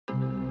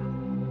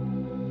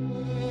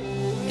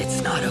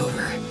It's not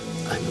over.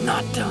 I'm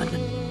not done.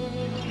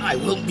 I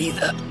will be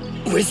the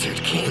Wizard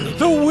King.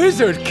 The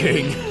Wizard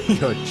King?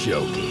 You're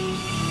joking.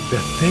 The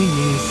thing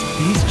is,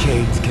 these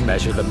chains can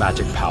measure the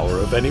magic power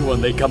of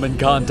anyone they come in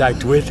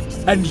contact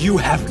with, and you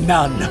have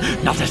none,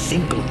 not a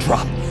single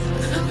drop.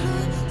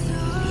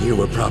 You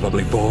were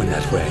probably born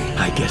that way.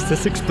 I guess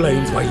this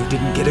explains why you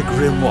didn't get a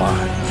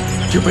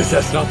grimoire. You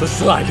possess not the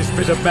slightest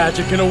bit of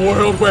magic in a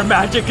world where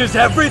magic is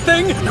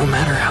everything? No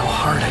matter how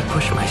hard I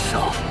push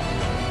myself,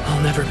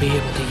 I'll never be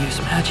able to use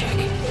magic.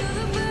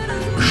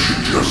 You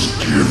should just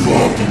give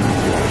up.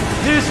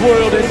 This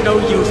world is no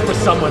use for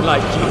someone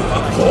like you,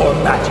 a poor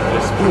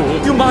magicless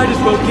fool. You might as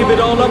well give it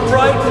all up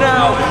right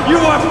now. You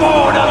are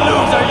born a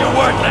loser, you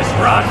worthless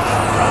runt.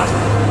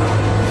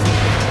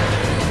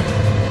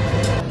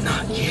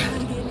 Not yet.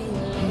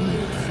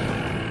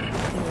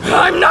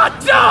 I'm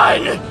not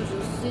done!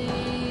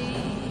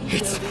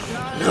 It's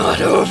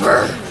not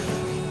over.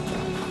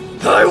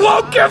 I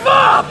won't give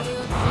up!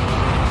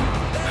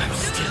 I'm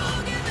still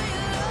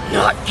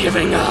not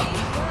giving up.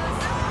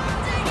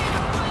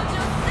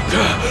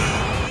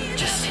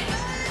 Just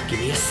give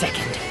me a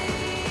second.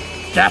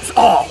 That's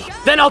all.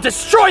 Then I'll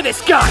destroy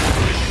this guy.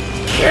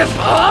 Give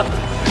up?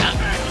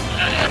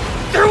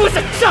 There was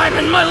a time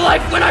in my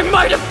life when I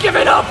might have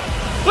given up,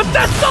 but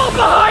that's all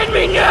behind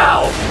me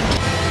now.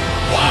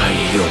 Why,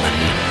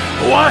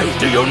 human? Why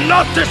do you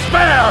not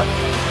despair?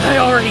 I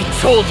already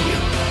told you.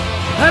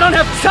 I don't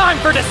have time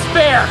for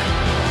despair.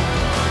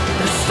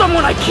 There's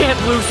someone I can't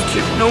lose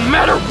to, no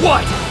matter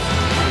what.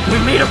 We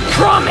made a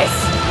promise.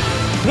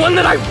 One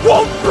that I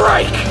won't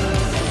break!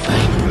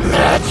 My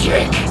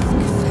magic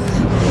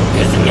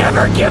is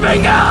never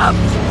giving up!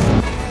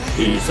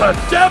 He's a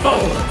devil!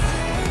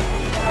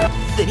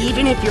 That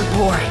even if you're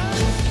poor,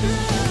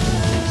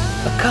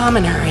 a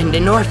commoner and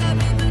an orphan,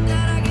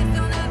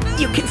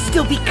 you can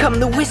still become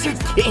the Wizard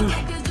King.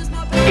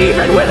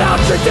 Even without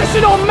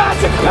traditional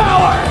magic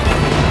power,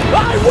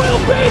 I will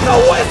be the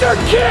Wizard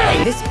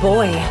King! This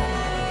boy,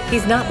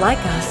 he's not like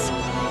us.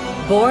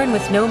 Born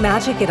with no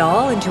magic at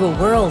all into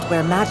a world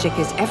where magic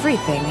is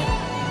everything.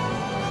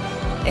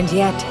 And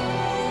yet,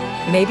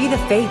 maybe the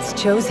fates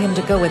chose him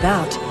to go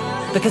without,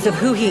 because of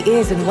who he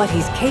is and what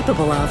he's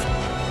capable of.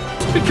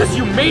 Because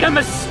you made a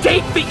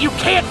mistake that you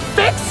can't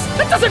fix?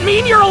 That doesn't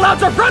mean you're allowed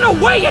to run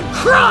away and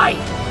cry!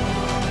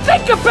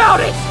 Think about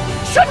it!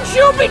 Shouldn't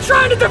you be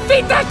trying to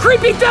defeat that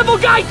creepy devil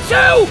guy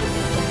too?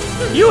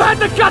 You had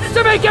the guts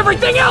to make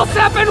everything else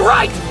happen,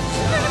 right?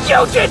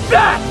 You did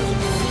that!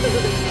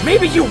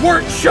 Maybe you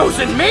weren't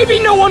chosen, maybe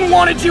no one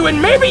wanted you,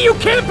 and maybe you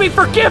can't be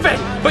forgiven!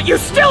 But you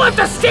still have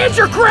to stand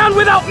your ground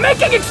without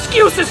making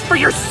excuses for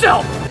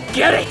yourself!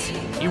 Get it?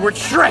 You were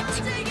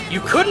tricked.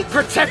 You couldn't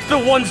protect the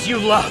ones you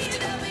loved.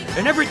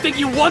 And everything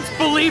you once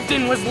believed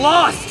in was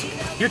lost.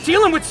 You're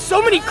dealing with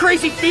so many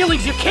crazy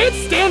feelings you can't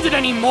stand it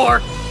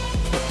anymore.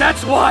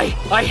 That's why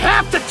I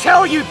have to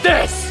tell you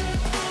this!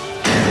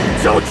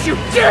 Don't you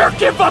dare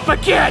give up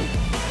again!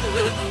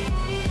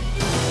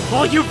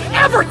 All you've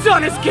ever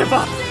done is give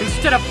up!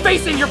 Instead of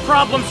facing your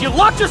problems, you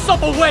locked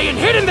yourself away and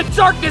hid in the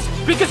darkness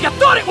because you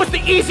thought it was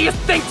the easiest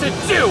thing to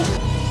do!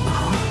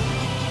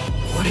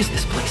 What is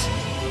this place?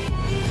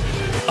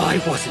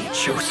 I wasn't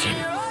chosen.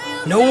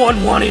 No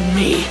one wanted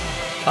me.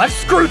 I've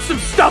screwed some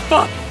stuff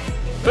up,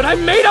 but I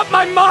made up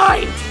my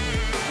mind!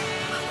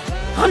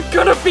 I'm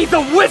gonna be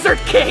the Wizard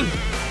King!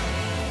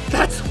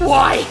 That's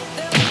why!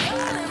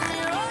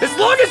 As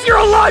long as you're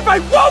alive, I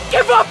won't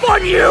give up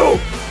on you!